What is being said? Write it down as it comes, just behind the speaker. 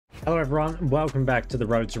Hello everyone, welcome back to the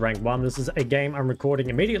Road to Rank 1. This is a game I'm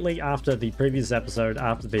recording immediately after the previous episode,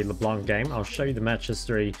 after the LeBlanc game. I'll show you the match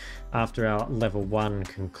history after our level 1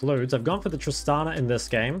 concludes. I've gone for the Tristana in this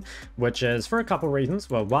game, which is for a couple reasons.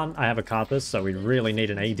 Well, one, I have a Karthus, so we really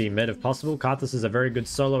need an AD mid if possible. Karthus is a very good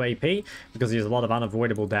solo AP because he has a lot of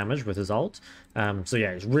unavoidable damage with his ult. So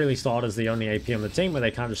yeah, he's really solid as the only AP on the team where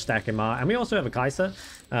they can't just stack him out. And we also have a Kai'Sa.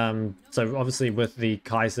 So obviously with the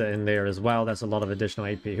Kai'Sa in there as well, that's a lot of additional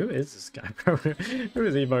AP. Who is this guy, bro? Who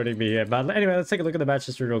is emoting me here? But anyway, let's take a look at the match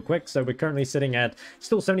history real quick. So we're currently sitting at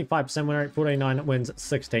still 75% win rate, 49 wins,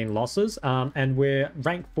 16 losses. And we're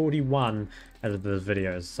ranked 41 out of the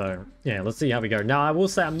videos. So yeah, let's see how we go. Now, I will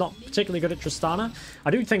say I'm not particularly good at Tristana.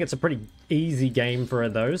 I do think it's a pretty easy game for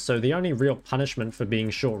those. So the only real punishment for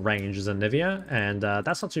being short range is Anivia, and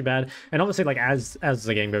that's not too bad. And obviously, like as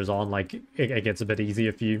the game goes on, like it gets a bit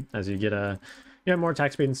easier for you as you get more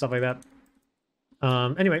attack speed and stuff like that.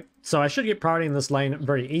 Anyway, so I should get priority in this lane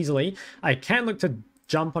very easily. I can look to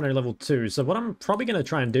jump on her level 2. So what I'm probably going to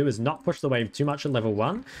try and do is not push the wave too much at level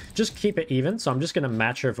 1. Just keep it even. So I'm just going to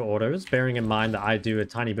match her for autos, bearing in mind that I do a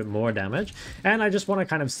tiny bit more damage. And I just want to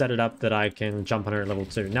kind of set it up that I can jump on her at level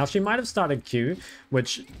 2. Now, she might have started Q,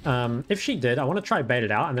 which if she did, I want to try bait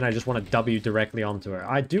it out, and then I just want to W directly onto her.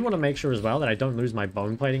 I do want to make sure as well that I don't lose my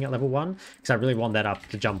bone plating at level 1, because I really want that up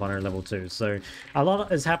to jump on her at level 2. So a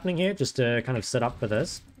lot is happening here just to kind of set up for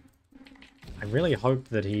this. I really hope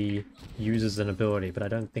that he uses an ability, but I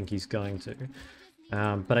don't think he's going to.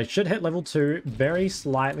 But I should hit level 2 very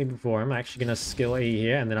slightly before him. I'm actually going to skill E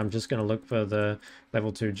here, and then I'm just going to look for the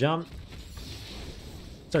level 2 jump.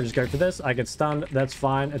 So just go for this. I get stunned. That's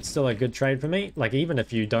fine. It's still a good trade for me. Like, even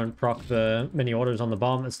if you don't proc the mini autos on the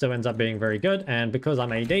bomb, it still ends up being very good. And because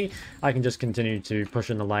I'm AD, I can just continue to push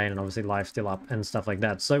in the lane and obviously life steal up and stuff like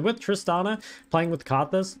that. So with Tristana, playing with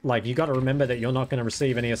Karthus, like, you got to remember that you're not going to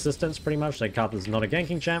receive any assistance pretty much. Like, Karthus is not a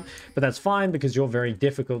ganking champ, but that's fine because you're very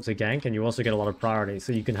difficult to gank and you also get a lot of priority.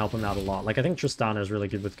 So you can help him out a lot. Like, I think Tristana is really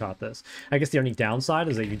good with Karthus. I guess the only downside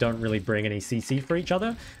is that you don't really bring any CC for each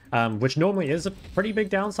other, which normally is a pretty big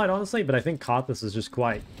downside, honestly, but I think Karthus is just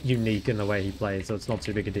quite unique in the way he plays, so it's not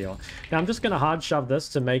too big a deal. Now, I'm just going to hard shove this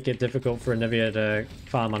to make it difficult for Anivia to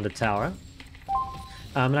farm under tower.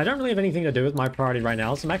 And I don't really have anything to do with my priority right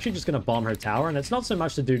now, so I'm actually just going to bomb her tower, and it's not so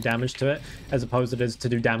much to do damage to it, as opposed it is to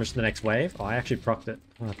do damage to the next wave. Oh, I actually procced it.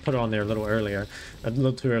 I put it on there a little earlier, a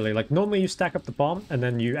little too early. Like, normally you stack up the bomb, and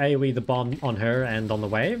then you AoE the bomb on her and on the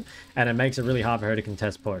wave, and it makes it really hard for her to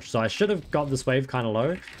contest push. So I should have got this wave kind of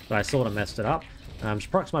low, but I sort of messed it up. She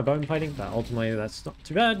procs my bone plating, but ultimately that's not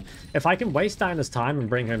too bad. If I can waste Diana's time and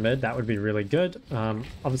bring her mid, that would be really good.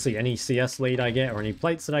 Obviously, any CS lead I get or any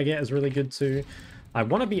plates that I get is really good too. I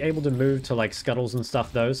want to be able to move to like scuttles and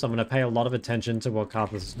stuff though, so I'm going to pay a lot of attention to what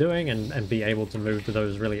Karthus is doing and be able to move to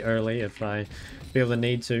those really early if I feel the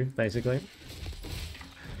need to, basically.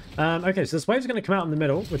 Okay, so this wave's going to come out in the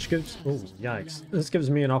middle, which gives... Oh, yikes. This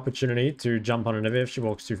gives me an opportunity to jump on Anivia if she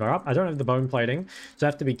walks too far up. I don't have the bone plating, so I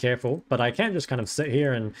have to be careful, but I can just kind of sit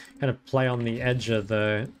here and kind of play on the edge of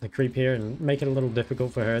the creep here and make it a little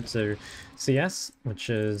difficult for her to CS,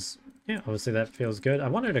 which is... Yeah, obviously that feels good. I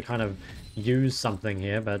want her to kind of use something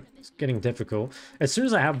here, but it's getting difficult. As soon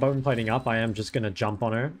as I have bone plating up, I am just going to jump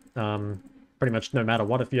on her. Pretty much no matter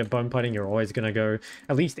what, if you have bone plating, you're always going to go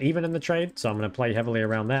at least even in the trade. So I'm going to play heavily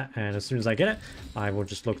around that. And as soon as I get it, I will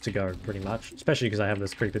just look to go pretty much. Especially because I have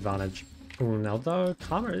this creep advantage. Ooh, now though,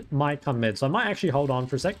 Karma might come mid. So I might actually hold on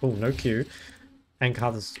for a sec. Oh, no Q. And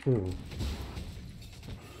Karthus. Ooh.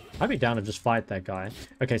 I'd be down to just fight that guy.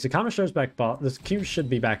 Okay, so Karma shows back bot. This Q should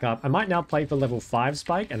be back up. I might now play for level 5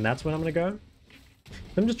 spike, and that's when I'm going to go.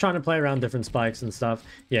 I'm just trying to play around different spikes and stuff.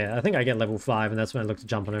 Yeah, I think I get level 5, and that's when I look to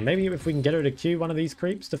jump on her. Maybe if we can get her to Q one of these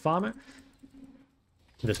creeps to farm it.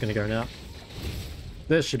 I'm just going to go now.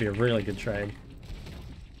 This should be a really good trade.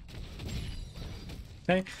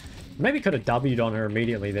 Okay. Maybe could have W'd on her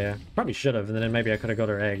immediately there. Probably should have, and then maybe I could have got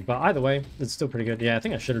her egg. But either way, it's still pretty good. Yeah, I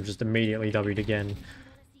think I should have just immediately W'd again.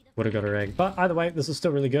 Would have got her egg. But either way, this is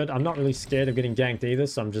still really good. I'm not really scared of getting ganked either,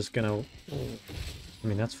 so I'm just going to... I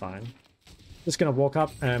mean, that's fine. Just going to walk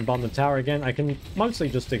up and bomb the tower again. I can mostly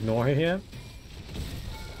just ignore her here.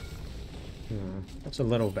 That's a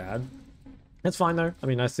little bad. That's fine, though. I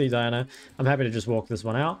mean, I see Diana. I'm happy to just walk this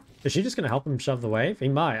one out. Is she just going to help him shove the wave? He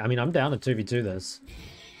might. I mean, I'm down to 2v2 this.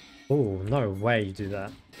 Oh, no way you do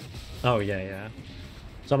that. Oh, yeah.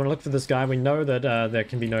 So I'm going to look for this guy. We know that there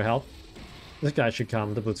can be no help. This guy should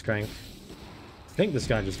come, the Blitzcrank. I think this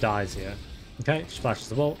guy just dies here. Okay, just flashes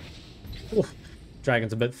the ball. Oof.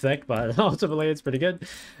 Dragon's a bit thick, but ultimately it's pretty good.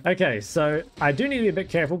 Okay, so I do need to be a bit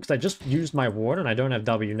careful because I just used my ward and I don't have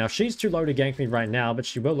W. Now, she's too low to gank me right now, but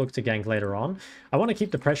she will look to gank later on. I want to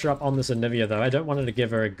keep the pressure up on this Anivia, though. I don't want her to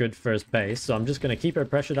give her a good first base, so I'm just going to keep her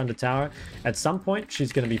pressured under tower. At some point,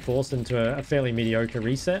 she's going to be forced into a fairly mediocre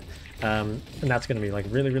reset, and that's going to be, like,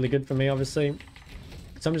 really, really good for me, obviously.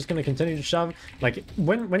 So I'm just going to continue to shove. Like,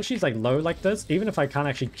 when she's, like, low like this, even if I can't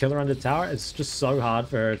actually kill her under tower, it's just so hard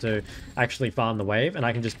for her to actually farm the wave, and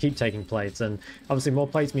I can just keep taking plates. And obviously, more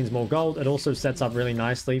plates means more gold. It also sets up really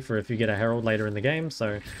nicely for if you get a herald later in the game.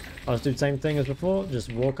 So I'll just do the same thing as before.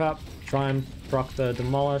 Just walk up, try and proc the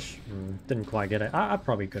demolish. Didn't quite get it. I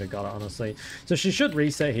probably could have got it, honestly. So she should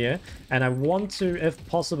reset here, and I want to, if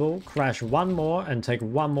possible, crash one more and take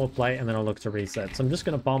one more plate, and then I'll look to reset. So I'm just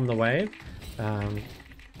going to bomb the wave.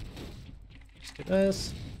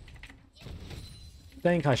 This. I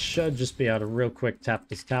think I should just be able to real quick tap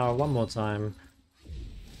this tower one more time.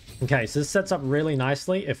 Okay, so this sets up really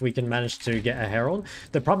nicely if we can manage to get a herald.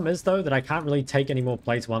 The problem is, though, that I can't really take any more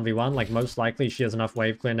plates 1v1. Like, most likely she has enough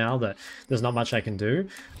wave clear now that there's not much I can do.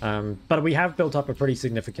 But we have built up a pretty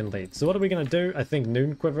significant lead. So what are we going to do? I think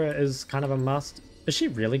Noon Quiver is kind of a must. Is she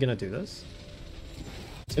really going to do this?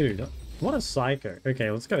 Dude, what a psycho. Okay,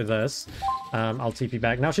 let's go this. I'll TP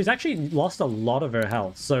back. Now, she's actually lost a lot of her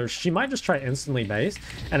health, so she might just try instantly base,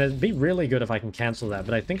 and it'd be really good if I can cancel that,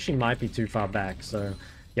 but I think she might be too far back, so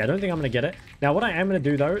yeah, I don't think I'm going to get it. Now, what I am going to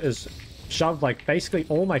do, though, is shove, like, basically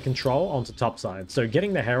all my control onto topside. So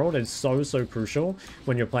getting the herald is so crucial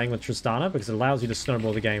when you're playing with Tristana, because it allows you to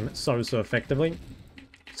snowball the game so effectively.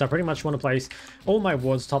 So I pretty much want to place all my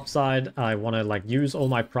wards topside. I want to, like, use all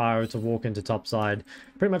my prio to walk into topside.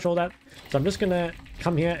 Pretty much all that. So I'm just going to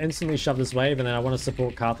come here, instantly shove this wave, and then I want to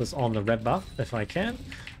support Karthus on the red buff if I can.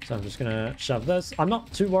 So I'm just going to shove this. I'm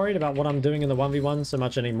not too worried about what I'm doing in the 1v1 so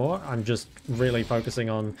much anymore. I'm just really focusing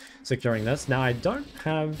on securing this. Now, I don't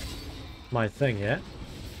have my thing yet.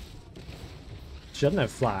 She doesn't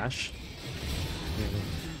have flash.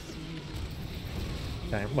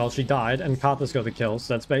 Okay, well, she died, and Karthus got the kill,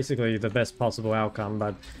 so that's basically the best possible outcome,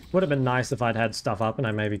 but would have been nice if I'd had stuff up and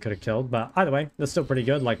I maybe could have killed, but either way, that's still pretty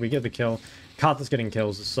good. Like, we get the kill. Karthus getting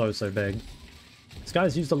kills is so big. This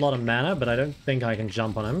guy's used a lot of mana, but I don't think I can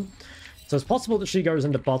jump on him. So it's possible that she goes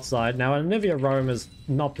into bot side. Now, Anivia roam is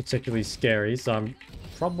not particularly scary, so I'm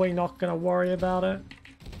probably not going to worry about it.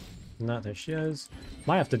 No, there she is.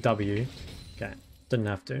 Might have to W. Okay, didn't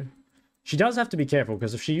have to. She does have to be careful,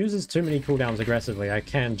 because if she uses too many cooldowns aggressively, I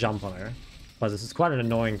can jump on her. But this is quite an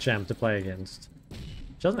annoying champ to play against.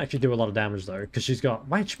 She doesn't actually do a lot of damage, though, because she's got...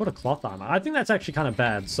 Wait, she bought a cloth armor. I think that's actually kind of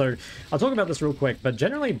bad. So, I'll talk about this real quick, but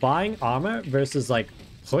generally buying armor versus, like,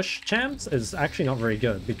 push champs is actually not very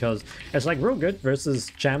good, because it's, like, real good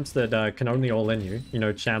versus champs that can only all-in you. You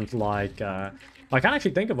know, champs like... I can't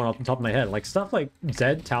actually think of one off the top of my head. Like, stuff like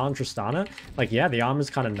Zed, Talon, Tristana. Like, yeah, the armor's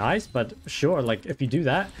kind of nice, but sure, like, if you do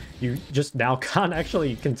that, you just now can't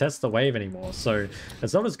actually contest the wave anymore. So,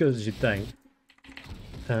 it's not as good as you'd think.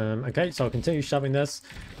 Okay, so I'll continue shoving this.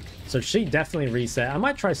 So she definitely reset. I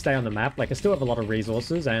might try to stay on the map. Like, I still have a lot of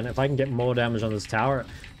resources, and if I can get more damage on this tower,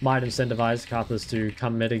 it might incentivize Karthus to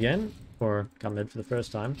come mid again. Or come mid for the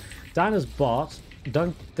first time. Dinah's bot.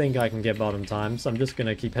 Don't think I can get bottom time, so I'm just going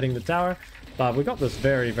to keep hitting the tower. But we got this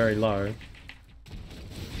very low.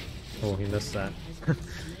 Oh, he missed that.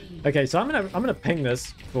 Okay, so I'm gonna ping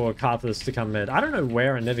this for Karthus to come mid. I don't know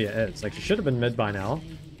where Anivia is. Like, she should have been mid by now.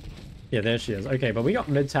 Yeah, there she is. Okay, but we got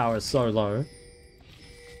mid tower so low.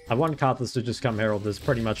 I want Karthus to just come herald this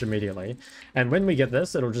pretty much immediately. And when we get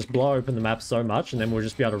this, it'll just blow open the map so much, and then we'll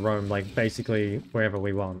just be able to roam, like, basically wherever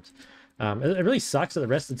we want. It really sucks that the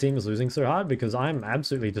rest of the team is losing so hard, because I'm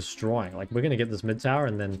absolutely destroying. Like, we're going to get this mid tower,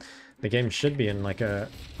 and then the game should be in, like, a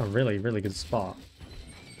really good spot.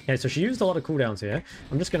 Okay, so she used a lot of cooldowns here.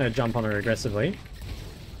 I'm just going to jump on her aggressively.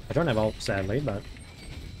 I don't have ult, sadly, but...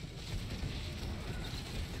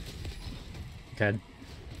 Okay.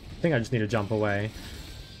 I think I just need to jump away.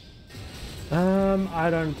 I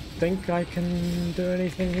don't think I can do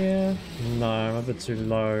anything here. No, I'm a bit too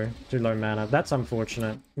low. Too low mana. That's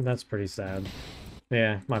unfortunate. That's pretty sad.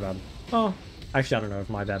 Yeah, my bad. Oh, actually, I don't know if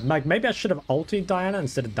my bad. Like, maybe I should have ulted Diana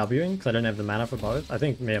instead of Wing, because I don't have the mana for both. I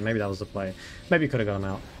think, yeah, maybe that was the play. Maybe could have got him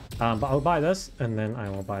out. But I'll buy this, and then I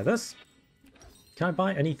will buy this. Can I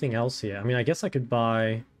buy anything else here? I mean, I guess I could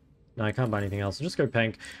buy... No, I can't buy anything else. So just go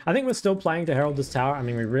pink. I think we're still playing to herald this tower. I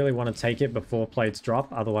mean, we really want to take it before plates drop.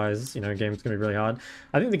 Otherwise, you know, game's going to be really hard.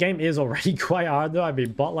 I think the game is already quite hard, though. I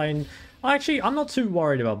mean, bot lane... Actually, I'm not too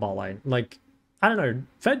worried about bot lane. Like, I don't know.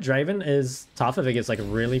 Fed Draven is tough if it gets, like,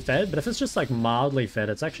 really fed. But if it's just, like, mildly fed,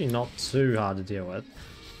 it's actually not too hard to deal with.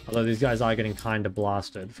 Although these guys are getting kind of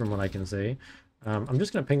blasted from what I can see. I'm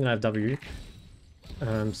just going to ping that I have W.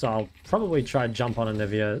 So I'll probably try to jump on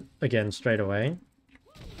Anivia again straight away.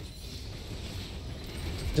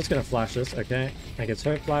 Just going to flash this. Okay. I get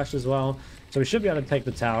her flash as well. So we should be able to take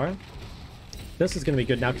the tower. This is going to be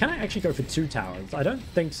good. Now, can I actually go for 2 towers? I don't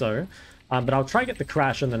think so. But I'll try to get the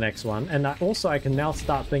crash in the next one. And I can now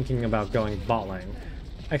start thinking about going bot lane.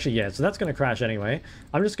 Actually, yeah, so that's going to crash anyway.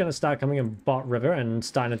 I'm just going to start coming in bot river and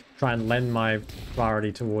starting to try and lend my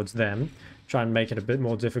priority towards them. Try and make it a bit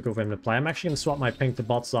more difficult for him to play. I'm actually going to swap my pink to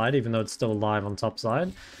bot side, even though it's still alive on top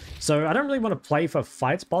side. So I don't really want to play for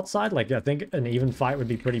fights bot side. Like, I think an even fight would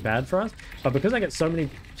be pretty bad for us. But because I get so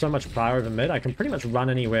much prior over mid, I can pretty much run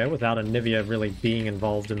anywhere without Anivia really being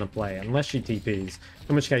involved in the play. Unless she TPs,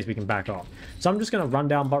 in which case we can back off. So I'm just going to run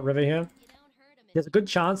down bot river here. There's a good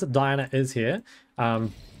chance that Diana is here.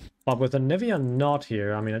 But with Anivia not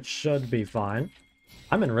here, I mean, it should be fine.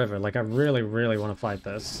 I'm in river. Like, I really, really want to fight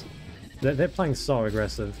this. They're playing so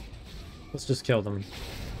aggressive. Let's just kill them.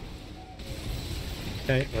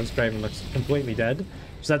 Okay, Rose Draven looks completely dead.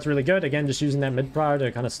 So that's really good. Again, just using that mid prior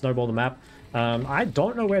to kind of snowball the map. I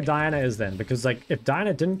don't know where Diana is then, because, like, if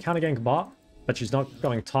Diana didn't counter gank bot, but she's not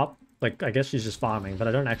going top, like, I guess she's just farming, but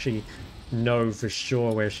I don't actually know for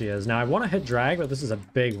sure where she is. Now, I want to hit drag, but this is a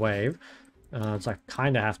big wave. So I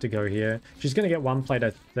kind of have to go here. She's going to get one plate,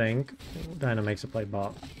 I think. Diana makes a play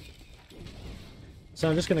bot. So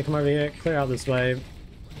I'm just going to come over here, clear out this wave.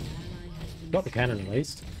 Got the cannon at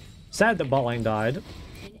least. Sad that bot lane died.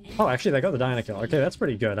 Oh, actually, they got the Diana kill. Okay, that's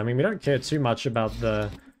pretty good. I mean, we don't care too much about the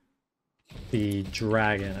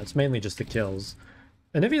dragon. It's mainly just the kills.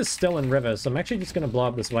 Anivia's still in river, so I'm actually just going to blow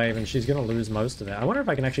up this wave, and she's going to lose most of it. I wonder if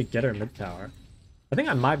I can actually get her mid tower. I think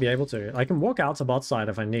I might be able to. I can walk out to bot side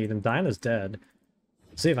if I need, and Diana's dead.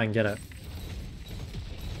 See if I can get it.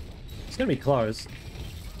 It's going to be close.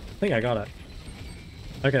 I think I got it.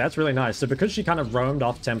 Okay, that's really nice. So because she kind of roamed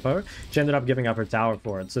off tempo, she ended up giving up her tower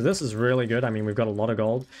for it. So this is really good. I mean, we've got a lot of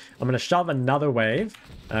gold. I'm going to shove another wave.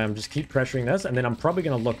 Just keep pressuring this, and then I'm probably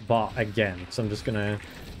going to look bot again. So I'm just going to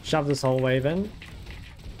shove this whole wave in.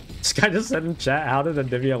 This guy just said in chat, how did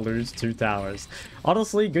Anivia lose 2 towers?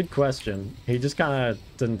 Honestly, good question. He just kind of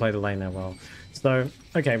didn't play the lane that well. So,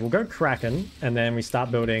 okay, we'll go Kraken, and then we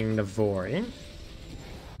start building Navori.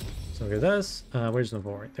 So look at this. Where's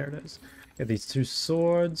Navori? There it is. Get these 2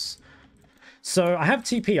 swords. So I have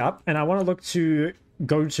TP up, and I want to look to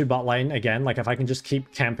go to bot lane again. Like, if I can just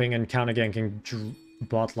keep camping and counter-ganking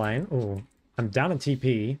bot lane. Oh, I'm down in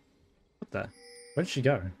TP. What the? Where did she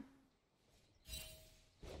go?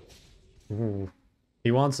 Ooh,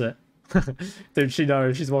 he wants it. Dude, she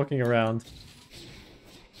knows. She's walking around.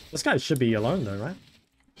 This guy should be alone, though, right?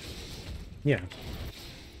 Yeah.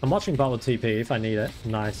 I'm watching bot with TP if I need it.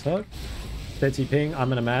 Nice hook. They're TPing.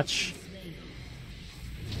 I'm in a match.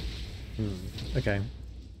 Okay.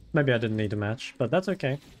 Maybe I didn't need a match, but that's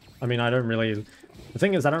okay. I mean, I don't really... The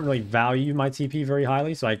thing is, I don't really value my TP very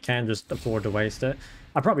highly, so I can just afford to waste it.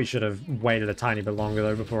 I probably should have waited a tiny bit longer,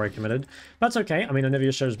 though, before I committed. That's okay. I mean,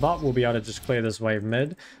 Anivia shows bot. We'll be able to just clear this wave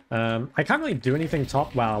mid. I can't really do anything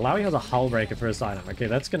top. Wow, Lowy has a hull breaker for his item. Okay,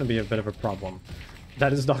 that's going to be a bit of a problem.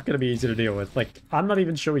 That is not going to be easy to deal with. Like, I'm not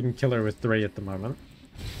even sure we can kill her with 3 at the moment.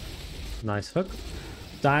 Nice hook.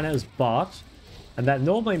 Diana is bot. And that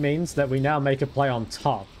normally means that we now make a play on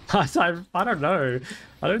top. I don't know.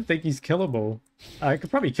 I don't think he's killable. I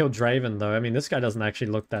could probably kill Draven, though. I mean, this guy doesn't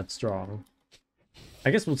actually look that strong.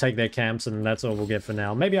 I guess we'll take their camps, and that's all we'll get for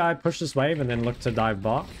now. Maybe I push this wave and then look to dive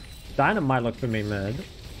bot. Diana might look for me mid.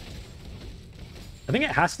 I think it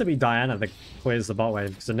has to be Diana that clears the bot wave,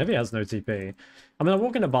 because Anivia has no TP. I'm going to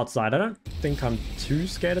walk into bot side. I don't think I'm too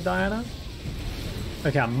scared of Diana.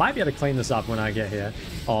 Okay, I might be able to clean this up when I get here.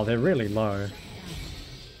 Oh, they're really low.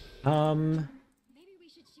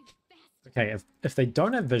 Okay, if they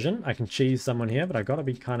don't have vision, I can cheese someone here, but I gotta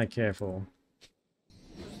be kind of careful.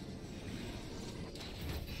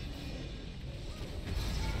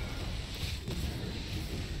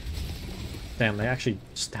 Damn, they actually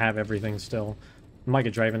just have everything still. Might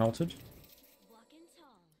get Draven altered.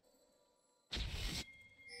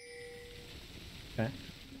 Okay.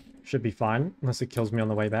 Should be fine, unless it kills me on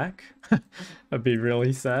the way back. That'd be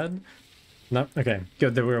really sad. No, okay,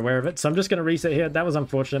 good that we're aware of it. So I'm just going to reset here. That was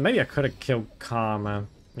unfortunate. Maybe I could have killed Karma.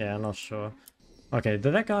 Yeah, I'm not sure. Okay,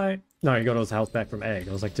 did that guy... No, he got his health back from Egg.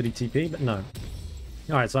 I was like, did he TP? But no.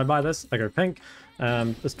 Alright, so I buy this. I go pink.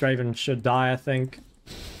 This Draven should die, I think.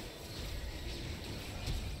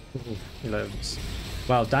 Ooh, he lives.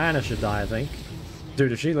 Well, Diana should die, I think.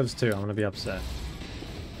 Dude, if she lives too, I'm going to be upset.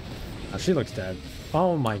 Oh, she looks dead.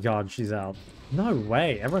 Oh my god, she's out. No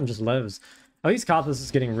way. Everyone just lives. At least Karthus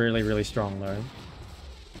is getting really, really strong, though.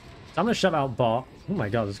 So I'm going to shove out bot. Oh my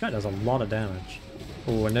god, this guy does a lot of damage.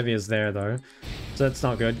 Oh, Anivia's there, though. So that's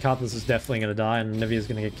not good. Karthus is definitely going to die, and Anivia's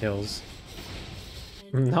going to get kills.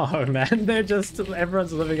 No, man. They're just...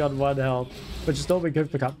 Everyone's living on 1 health. Which is still be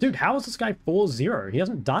good for Karthus. Dude, how is this guy 4-0? He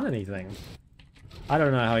hasn't done anything. I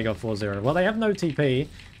don't know how he got 4-0. Well, they have no TP,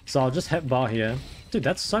 so I'll just hit bot here. Dude,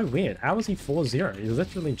 that's so weird. How is he 4-0? He's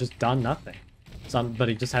literally just done nothing. But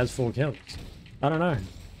he just has 4 kills. I don't know.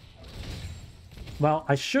 Well,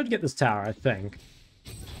 I should get this tower, I think.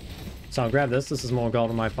 So I'll grab this. This is more gold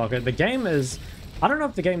in my pocket. The game is... I don't know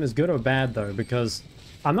if the game is good or bad, though, because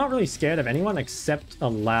I'm not really scared of anyone except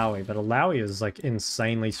Alawi. But Alawi is, like,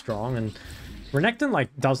 insanely strong. And Renekton, like,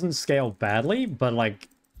 doesn't scale badly, but, like,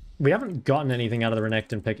 we haven't gotten anything out of the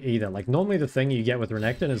Renekton pick either. Like, normally the thing you get with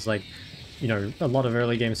Renekton is, like, you know, a lot of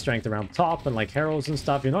early game strength around top and, like, heralds and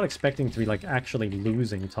stuff. You're not expecting to be, like, actually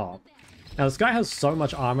losing top. Now, this guy has so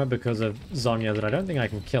much armor because of Zhonya that I don't think I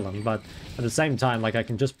can kill him, but at the same time, like, I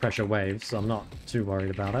can just pressure waves, so I'm not too worried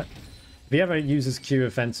about it. If he ever uses Q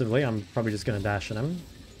offensively, I'm probably just going to dash at him.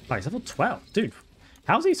 Oh, he's level 12. Dude,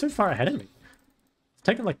 how's he so far ahead of me? I've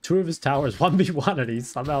taken, like, 2 of his towers 1v1 and he's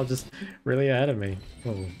somehow just really ahead of me.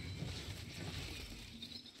 Oh.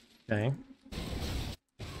 Okay.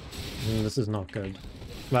 This is not good.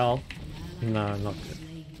 Well, no, not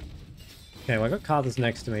good. Okay, well, I got Karthus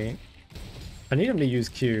next to me. I need him to use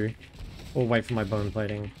Q or wait for my bone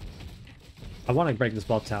plating. I want to break this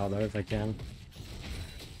bot tower though if I can.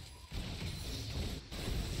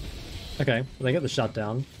 Okay, well, they get the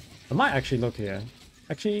shutdown. I might actually look here.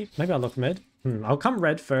 Actually, maybe I'll look mid. I'll come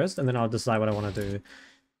red first and then I'll decide what I want to do.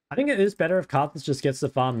 I think it is better if Karthus just gets the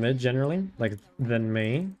farm mid generally, like, than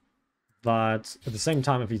me. But at the same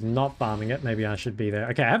time, if he's not farming it, maybe I should be there.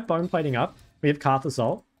 Okay, I have bone plating up. We have Karthus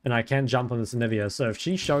ult. And I can jump on this Anivia, so if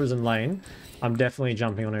she shows in lane, I'm definitely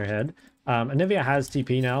jumping on her head. Anivia has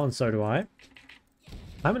TP now, and so do I.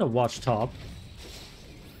 I'm gonna watch top.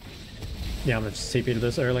 Yeah, I'm gonna just TP to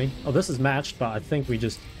this early. Oh, this is matched, but I think can we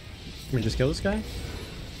just kill this guy?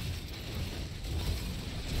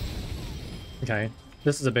 Okay,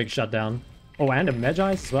 this is a big shutdown. Oh, and a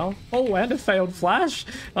Magi as well. Oh, and a failed flash.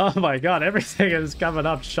 Oh my god, everything is coming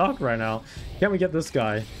up Shok right now. Can we get this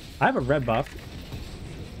guy? I have a red buff.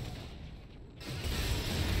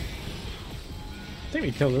 I think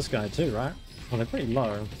we kill this guy too, right? Oh, they're pretty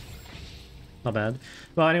low. Not bad.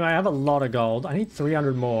 Well, anyway, I have a lot of gold. I need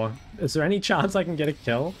 300 more. Is there any chance I can get a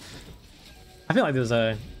kill? I feel like there's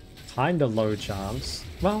a kind of low chance.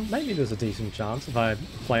 Well, maybe there's a decent chance if I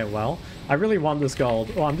play it well. I really want this gold.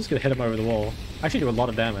 Oh, I'm just going to hit him over the wall. I actually do a lot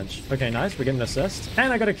of damage. Okay, nice. We're getting an assist.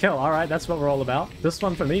 And I got a kill. All right, that's what we're all about. This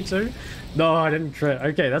one for me too. No, I didn't crit.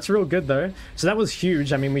 Okay, that's real good though. So that was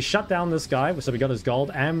huge. I mean, we shut down this guy, so we got his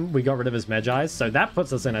gold, and we got rid of his Magi. So that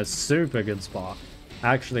puts us in a super good spot.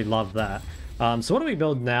 I actually love that. So what do we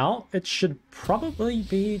build now? It should probably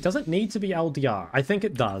be... Does it need to be LDR? I think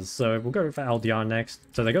it does. So we'll go for LDR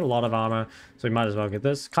next. So they got a lot of armor, so we might as well get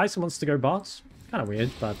this. Kaisa wants to go bots. Kind of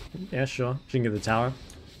weird, but yeah, sure. She can get the tower.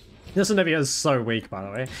 This Anivia is so weak, by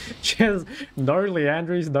the way. She has no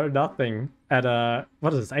Leandries, no nothing. At,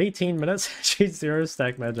 what is this, 18 minutes? She's 0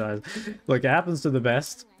 stack Magi. Look, it happens to the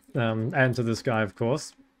best. And to this guy, of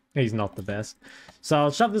course. He's not the best. So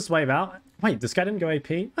I'll shove this wave out. Wait, this guy didn't go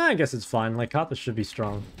AP? I guess it's fine. Like, Karthus should be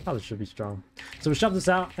strong. Karthus should be strong. So we'll shove this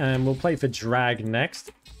out, and we'll play for drag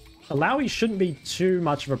next. Alawi shouldn't be too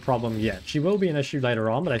much of a problem yet. She will be an issue later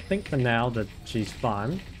on, but I think for now that she's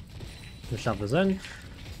fine. We'll shove this in.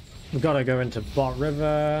 We've got to go into bot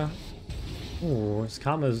river. Ooh, his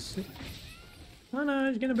karma's... Oh no,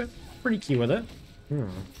 he's getting a bit freaky with it.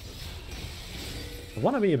 I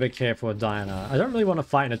want to be a bit careful with Diana. I don't really want to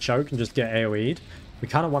fight in a choke and just get AoE'd. We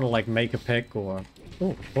kind of want to, like, make a pick or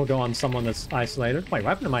go on someone that's isolated. Wait, what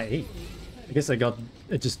happened to my E? I guess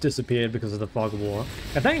it just disappeared because of the fog of war.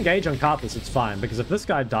 If they engage on Karthus, it's fine, because if this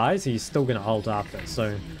guy dies, he's still going to ult after, so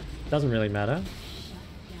it doesn't really matter.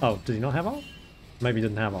 Oh, did he not have ult? Maybe he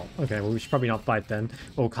didn't have ult. Okay, well, we should probably not fight then.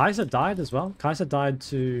 Oh, Kaisa died as well. Kaisa died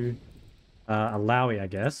to Alawi, I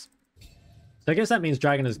guess. So I guess that means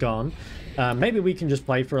Dragon is gone. Maybe we can just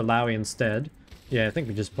play for Alawi instead. Yeah, I think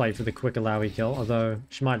we just play for the quick Alawi kill, although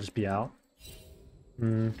she might just be out.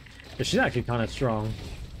 But she's actually kind of strong.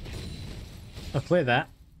 I'll clear that.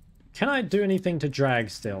 Can I do anything to drag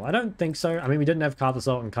still? I don't think so. I mean, we didn't have Karthus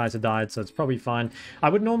ult and Kaisa died, so it's probably fine. I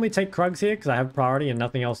would normally take Krugs here because I have priority and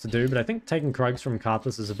nothing else to do, but I think taking Krugs from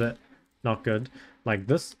Karthus is a bit not good. Like,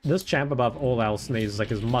 this champ above all else needs,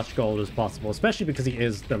 like, as much gold as possible, especially because he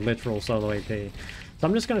is the literal solo AP. So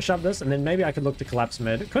I'm just going to shove this, and then maybe I could look to collapse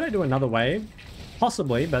mid. Could I do another wave?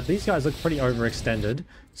 Possibly, but these guys look pretty overextended.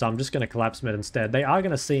 So I'm just going to collapse mid instead. They are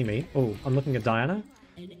going to see me. Oh, I'm looking at Diana.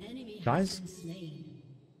 Guys?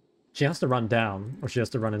 She has to run down, or she has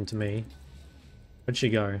to run into me. Where'd she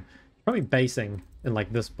go? Probably basing in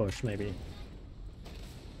like this bush, maybe.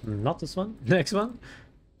 Not this one. Next one.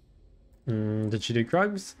 Did she do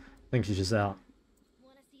Krugs? I think she's just out.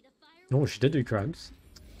 Oh, she did do Krugs.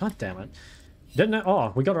 God damn it. Didn't know.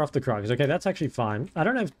 Oh, we got her off the Krugs. Okay, that's actually fine. I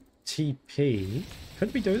don't have TP.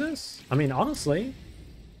 Could we do this? I mean, honestly,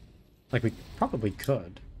 like we probably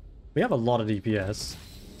could. We have a lot of DPS.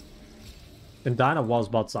 And Dinah was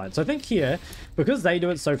bot side. So I think here, because they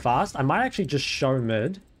do it so fast, I might actually just show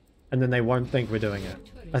mid, and then they won't think we're doing it.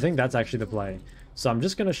 I think that's actually the play. So I'm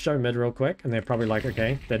just going to show mid real quick, and they're probably like,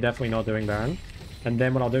 okay, they're definitely not doing Baron. And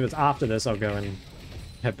then what I'll do is after this, I'll go and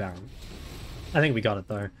hit Baron. I think we got it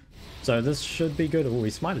though. So this should be good. Oh, we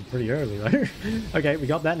smited pretty early though. Okay, we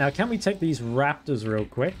got that. Now, can we take these raptors real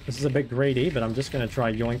quick? This is a bit greedy, but I'm just going to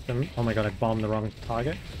try yoink them. Oh my god, I bombed the wrong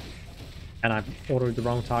target. And I autoed the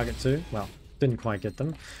wrong target too. Well, didn't quite get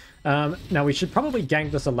them. Now, we should probably gank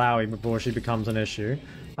this Alawi before she becomes an issue.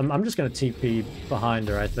 I'm just going to TP behind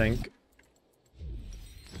her, I think.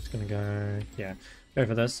 Just going to go... Yeah, go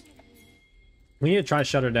for this. We need to try to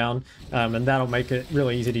shut her down, and that'll make it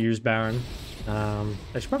really easy to use Baron.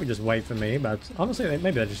 They should probably just wait for me, but honestly,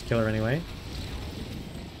 maybe they just kill her anyway.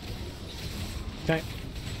 Okay.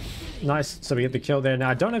 Nice, so we get the kill there. Now,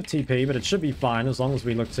 I don't have TP, but it should be fine as long as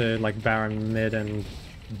we look to, like, Baron mid and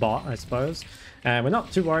bot, I suppose. And we're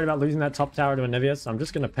not too worried about losing that top tower to Anivia, so I'm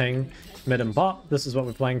just going to ping mid and bot. This is what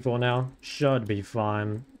we're playing for now. Should be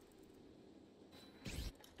fine.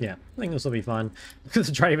 Yeah, I think this will be fine. Look at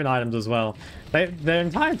the Draven items as well. Their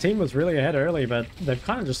entire team was really ahead early, but they've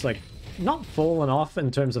kind of just, like, not fallen off in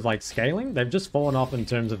terms of, like, scaling. They've just fallen off in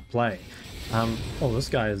terms of play. Oh, this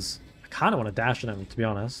guy is... I kind of want to dash at him, to be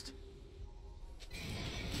honest.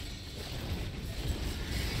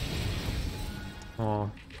 Oh,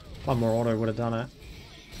 one more auto would have done it.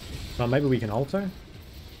 Well, maybe we can ult her?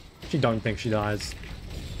 She don't think she dies.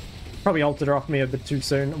 Probably ulted her off me a bit too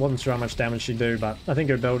soon. Wasn't sure how much damage she'd do, but I think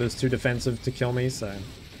her build is too defensive to kill me, so...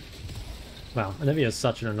 Wow, Anivia is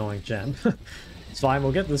such an annoying champ. It's fine,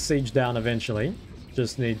 we'll get the siege down eventually.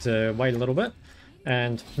 Just need to wait a little bit.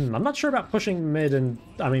 And I'm not sure about pushing mid and,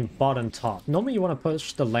 I mean, bot and top. Normally you want to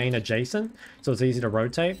push the lane adjacent, so it's easy to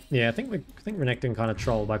rotate. Yeah, I think Renekton kind of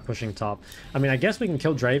troll by pushing top. I mean, I guess we can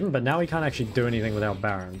kill Draven, but now we can't actually do anything without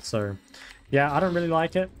Baron. So, yeah, I don't really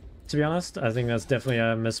like it, to be honest. I think that's definitely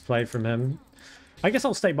a misplay from him. I guess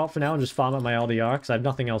I'll stay bot for now and just farm up my LDR, because I have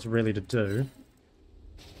nothing else really to do.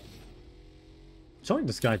 Showing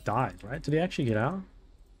this guy died, right? Did he actually get out?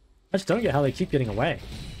 I just don't get how they keep getting away.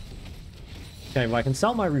 Okay, well, I can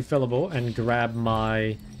sell my refillable and grab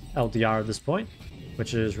my LDR at this point,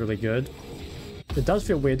 which is really good. It does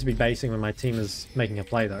feel weird to be basing when my team is making a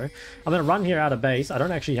play, though. I'm going to run here out of base. I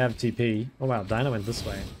don't actually have TP. Oh, wow, Dinah went this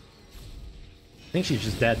way. I think she's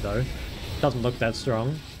just dead, though. Doesn't look that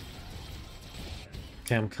strong.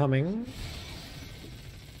 Okay, I'm coming.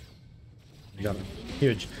 Got it.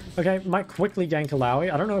 Huge. Okay, might quickly gank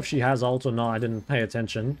Alawi. I don't know if she has ult or not. I didn't pay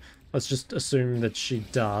attention. Let's just assume that she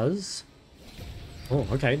does. Oh,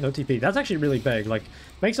 okay, no TP. That's actually really big. Like,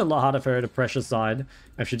 makes it a lot harder for her to pressure side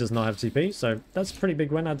if she does not have TP. So that's a pretty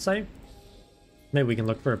big win, I'd say. Maybe we can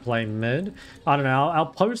look for a play mid. I don't know. Our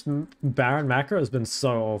post Baron macro has been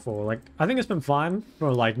so awful. Like, I think it's been fine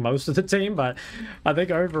for, like, most of the team. But I think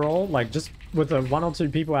overall, like, just with the 1 or 2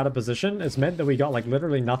 people out of position, it's meant that we got, like,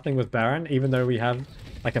 literally nothing with Baron. Even though we have,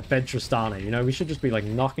 like, a fed Tristana. You know, we should just be, like,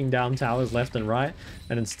 knocking down towers left and right.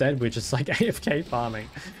 And instead, we're just, like, AFK farming.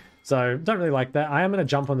 So, don't really like that. I am going to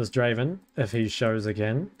jump on this Draven if he shows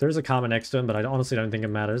again. There is a Karma next to him, but I honestly don't think it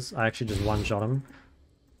matters. I actually just one-shot him.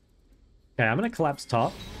 Okay, I'm going to collapse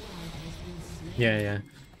top. Yeah.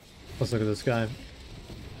 Let's look at this guy.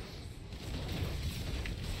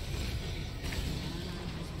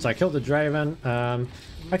 So I killed the Draven.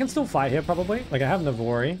 I can still fight here, probably. Like, I have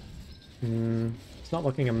Navori. It's not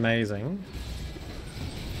looking amazing.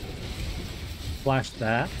 Flashed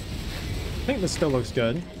that. I think this still looks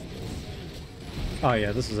good. Oh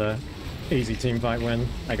yeah, this is a easy team fight win.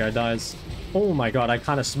 That guy dies. Oh my god, I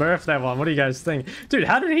kind of smurfed that one. What do you guys think? Dude,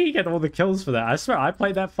 how did he get all the kills for that? I swear, I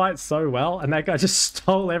played that fight so well, and that guy just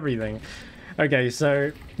stole everything. Okay,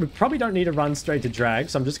 so we probably don't need to run straight to drag,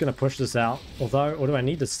 so I'm just going to push this out. Although, or do I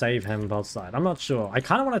need to save him both sides? I'm not sure. I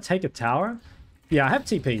kind of want to take a tower. Yeah, I have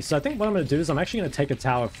TP, so I think what I'm going to do is I'm actually going to take a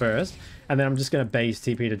tower first, and then I'm just going to base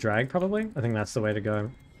TP to drag, probably. I think that's the way to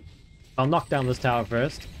go. I'll knock down this tower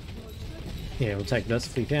first. Yeah, we'll take this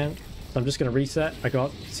if we can. So I'm just going to reset. I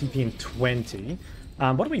got CP in 20.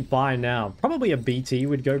 What do we buy now? Probably a BT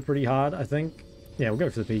would go pretty hard, I think. Yeah, we'll go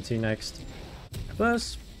for the BT next.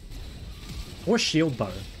 First. Or shield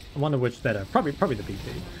bow. I wonder which's better. Probably the BT.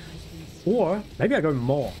 Or maybe I go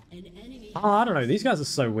more. Oh, I don't know. These guys are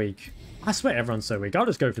so weak. I swear everyone's so weak. I'll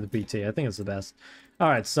just go for the BT. I think it's the best.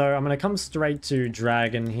 Alright, so I'm going to come straight to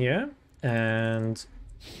Dragon here. And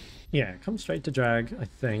yeah, come straight to Drag, I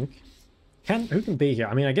think. Who can be here?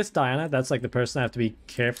 I mean, I guess Diana, that's like the person I have to be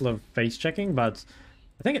careful of face checking, but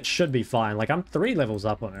I think it should be fine. Like, I'm 3 levels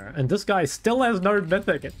up on her, and this guy still has no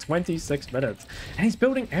mythic at 26 minutes. And he's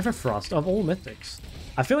building Everfrost of all mythics.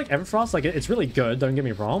 I feel like Everfrost, like, it's really good, don't get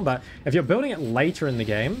me wrong, but if you're building it later in the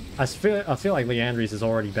game, I feel like Leandri's is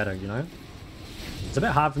already better, you know? It's a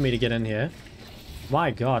bit hard for me to get in here.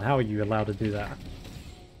 My god, how are you allowed to do that?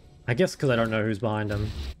 I guess because I don't know who's behind him.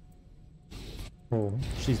 Oh,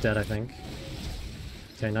 she's dead, I think.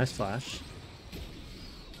 Okay, nice flash.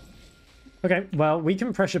 Okay, well, we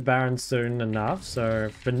can pressure Baron soon enough, so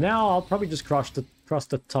for now, I'll probably just cross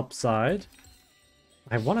the top side.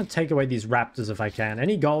 I want to take away these raptors if I can.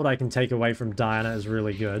 Any gold I can take away from Diana is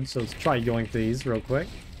really good, so let's try yoink these real quick.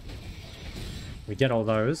 We get all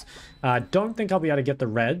those. I don't think I'll be able to get the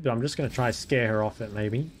red, but I'm just going to try to scare her off it,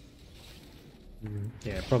 maybe.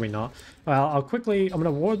 Yeah, probably not. Well, I'm going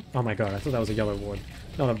to ward. Oh my god, I thought that was a yellow ward,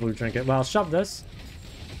 not a blue trinket. Well, I'll shove this.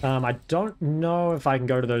 I don't know if I can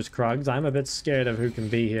go to those Krugs. I'm a bit scared of who can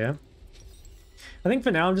be here. I think for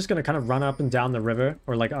now, I'm just going to kind of run up and down the river,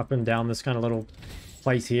 or like up and down this kind of little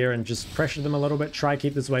place here and just pressure them a little bit. Try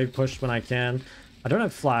keep this wave pushed when I can. I don't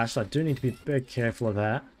have flash, so I do need to be a bit careful of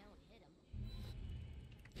that.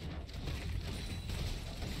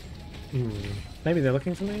 Maybe they're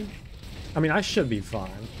looking for me? I mean, I should be fine.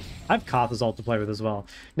 I have Karthus ult to play with as well.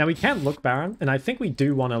 Now, we can look Baron, and I think we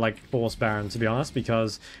do want to, like, force Baron, to be honest,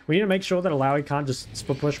 because we need to make sure that Alawi can't just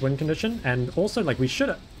split push win condition, and also, like, we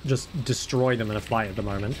should just destroy them in a fight at the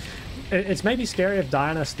moment. It's maybe scary if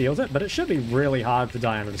Diana steals it, but it should be really hard for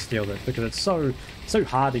Diana to steal it, because it's so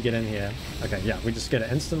hard to get in here. Okay, yeah, we just get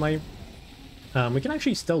it instantly. We can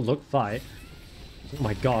actually still look fight. Oh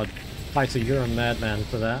my god. Fighter, you're a madman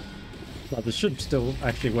for that. But this should still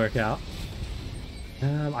actually work out.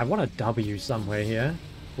 I want a W somewhere here.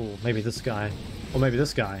 Oh, maybe this guy. Or maybe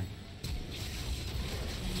this guy.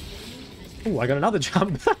 Oh, I got another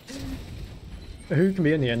jump. Who can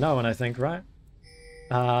be in here? No one, I think, right?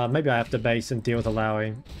 Maybe I have to base and deal with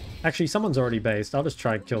Alawi. Actually, someone's already based. I'll just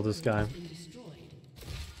try and kill this guy.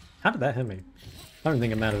 How did that hit me? I don't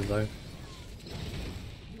think it matters, though.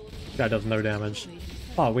 Guy does no damage.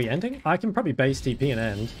 Oh, are we ending? I can probably base TP and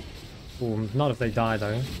end. Ooh, not if they die,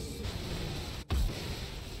 though.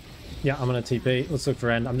 Yeah, I'm going to TP. Let's look for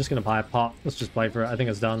end. I'm just going to buy a pot. Let's just play for it. I think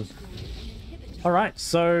it's done. Alright,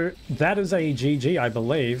 so that is a GG, I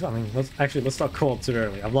believe. I mean, let's not call it too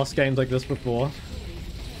early. I've lost games like this before.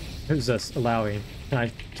 Who's this? Alawi. Can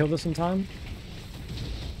I kill this in time?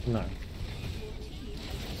 No.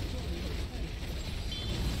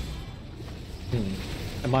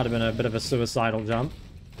 It might have been a bit of a suicidal jump.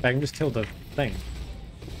 I can just kill the thing.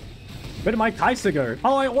 Where did my Kai'Sa go?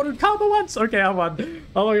 Oh, I ordered Karma once! Okay, I won.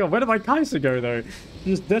 Oh my god, where did my Kai'Sa go, though?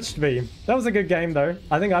 Just ditched me. That was a good game, though.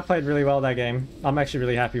 I think I played really well that game. I'm actually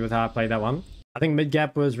really happy with how I played that one. I think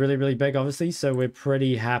mid-gap was really, really big, obviously, so we're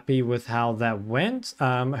pretty happy with how that went.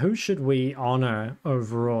 Who should we honor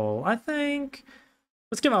overall? I think...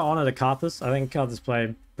 Let's give our honor to Karthus. I think Karthus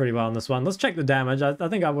played pretty well in this one. Let's check the damage. I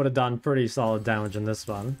think I would have done pretty solid damage in this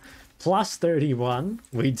one. Plus 31.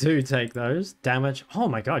 We do take those. Damage. Oh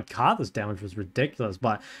my god, Karthus damage was ridiculous.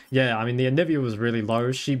 But yeah, I mean, the Anivia was really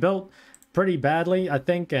low. She built pretty badly, I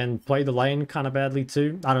think, and played the lane kind of badly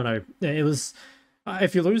too. I don't know. It was...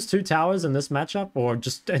 if you lose 2 towers in this matchup, or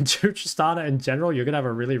just in Tristana in general, you're going to have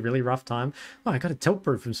a really, really rough time. Oh, I got a tilt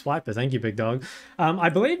proof from Swiper. Thank you, big dog. I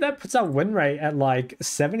believe that puts our win rate at like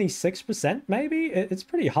 76%, maybe? It's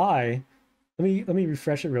pretty high. Let me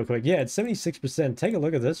refresh it real quick. Yeah, it's 76%. Take a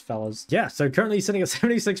look at this, fellas. Yeah, so currently sitting at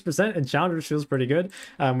 76%, and Challengers feels pretty good.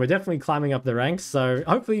 We're definitely climbing up the ranks, so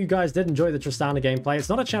hopefully you guys did enjoy the Tristana gameplay. It's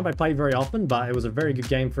not a champ I play very often, but it was a very good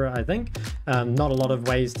game for it, I think. Not a lot of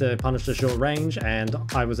ways to punish the short range, and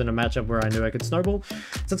I was in a matchup where I knew I could snowball. So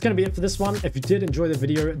that's going to be it for this one. If you did enjoy the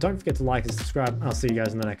video, don't forget to like and subscribe. I'll see you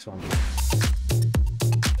guys in the next one.